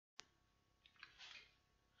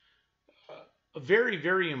a very,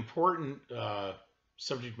 very important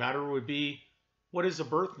subject matter would be, what is a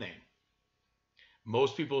birth name?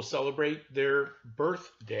 Most people celebrate their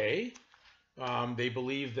birthday. They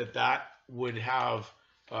believe that that would have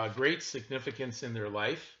great significance in their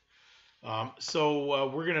life. So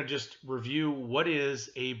we're going to just review what is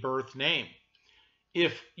a birth name.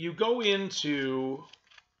 If you go into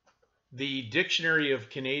the Dictionary of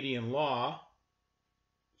Canadian Law,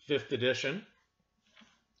 5th edition,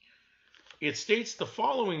 it states the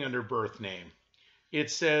following under birth name. It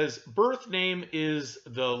says, birth name is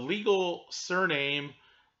the legal surname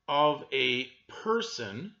of a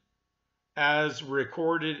person as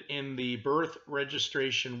recorded in the birth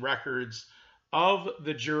registration records of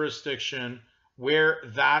the jurisdiction where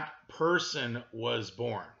that person was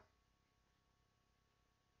born.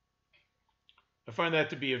 I find that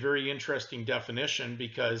to be a very interesting definition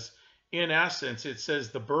because, in essence, it says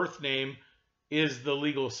the birth name is the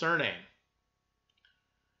legal surname.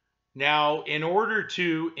 Now, in order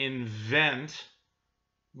to invent,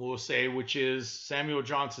 we'll say, which is Samuel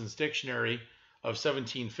Johnson's dictionary of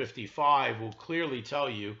 1755 will clearly tell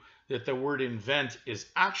you that the word invent is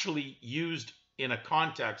actually used in a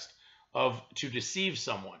context of to deceive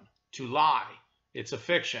someone, to lie. It's a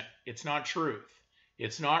fiction. It's not truth.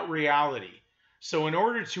 It's not reality. So in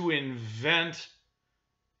order to invent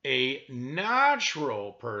a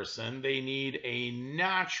natural person, they need a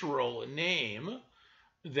natural name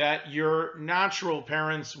that your natural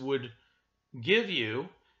parents would give you,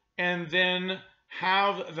 and then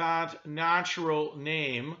have that natural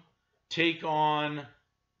name take on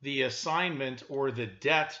the assignment or the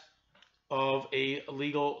debt of a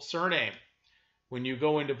legal surname. When you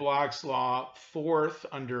go into Black's Law 4th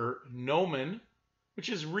under nomen, which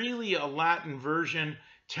is really a Latin version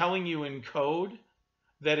telling you in code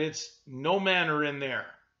that it's no man are in there.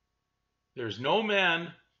 There's no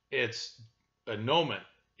man, it's a nomen.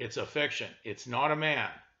 It's a fiction. It's not a man.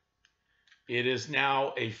 It is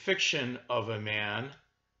now a fiction of a man,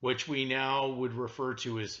 which we now would refer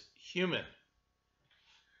to as human.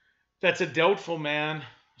 That's a doubtful man,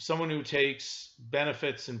 someone who takes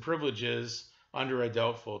benefits and privileges under a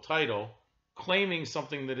doubtful title, claiming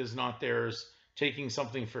something that is not theirs, taking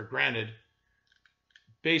something for granted,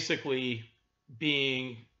 basically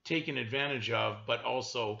being taken advantage of, but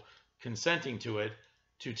also consenting to it,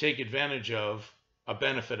 to take advantage of a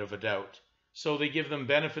benefit of a doubt. So they give them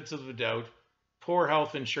benefits of the doubt, poor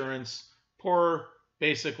health insurance, poor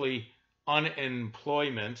basically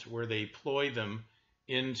unemployment, where they ploy them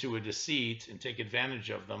into a deceit and take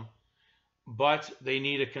advantage of them. But they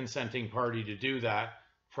need a consenting party to do that.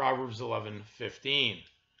 Proverbs 11:15.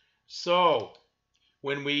 So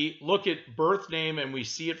when we look at birth name and we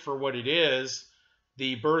see it for what it is,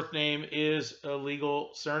 the birth name is a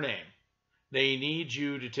legal surname. They need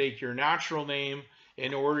you to take your natural name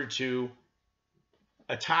in order to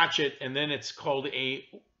attach it, and then it's called a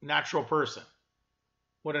natural person.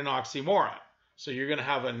 What an oxymoron. So you're going to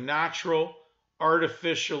have a natural,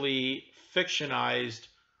 artificially fictionized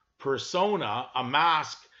persona, a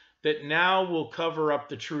mask that now will cover up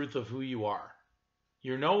the truth of who you are.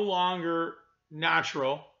 You're no longer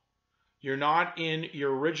natural. You're not in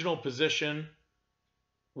your original position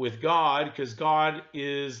with God, because God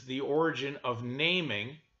is the origin of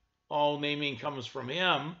naming. All naming comes from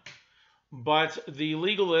him. But the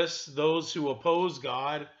legalists, those who oppose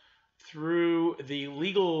God through the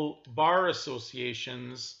legal bar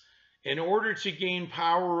associations, in order to gain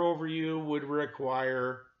power over you, would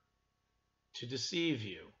require to deceive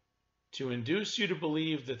you, to induce you to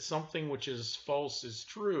believe that something which is false is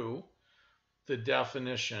true, the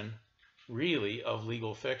definition really of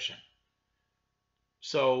legal fiction.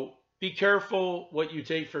 So be careful what you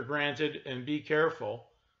take for granted, and be careful,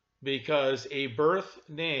 because a birth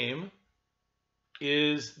name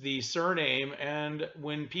is the surname, and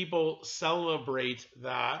when people celebrate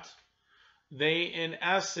that, they in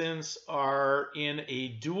essence are in a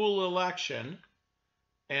dual election,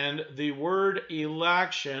 and the word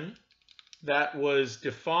election that was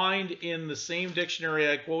defined in the same dictionary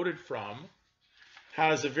I quoted from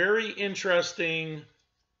has a very interesting,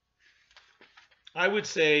 I would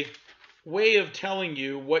say, way of telling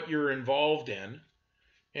you what you're involved in.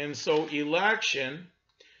 And so election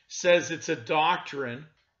says it's a doctrine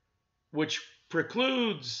which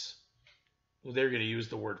precludes, well, they're going to use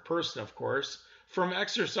the word person, of course, from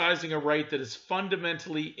exercising a right that is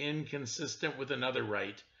fundamentally inconsistent with another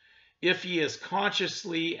right, if he has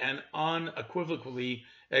consciously and unequivocally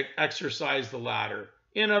exercised the latter.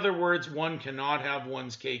 In other words, one cannot have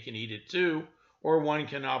one's cake and eat it too, or one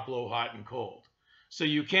cannot blow hot and cold. So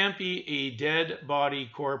you can't be a dead body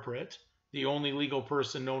corporate, the only legal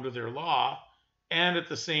person known to their law, and at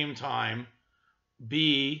the same time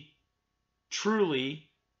be truly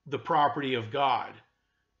the property of God.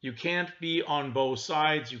 You can't be on both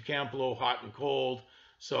sides. You can't blow hot and cold.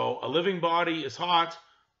 So a living body is hot,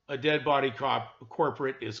 a dead body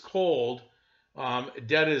corporate is cold,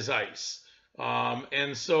 dead as ice.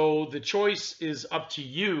 And so the choice is up to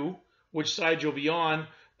you which side you'll be on.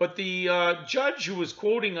 But the judge who was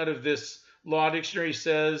quoting out of this law dictionary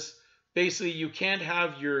says, basically, you can't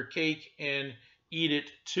have your cake and eat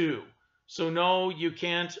it too. So no, you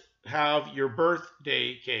can't have your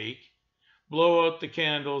birthday cake, blow out the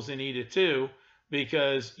candles and eat it too,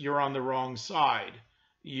 because you're on the wrong side.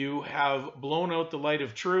 You have blown out the light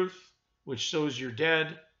of truth, which shows you're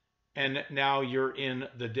dead, and now you're in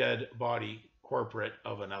the dead body corporate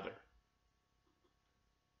of another.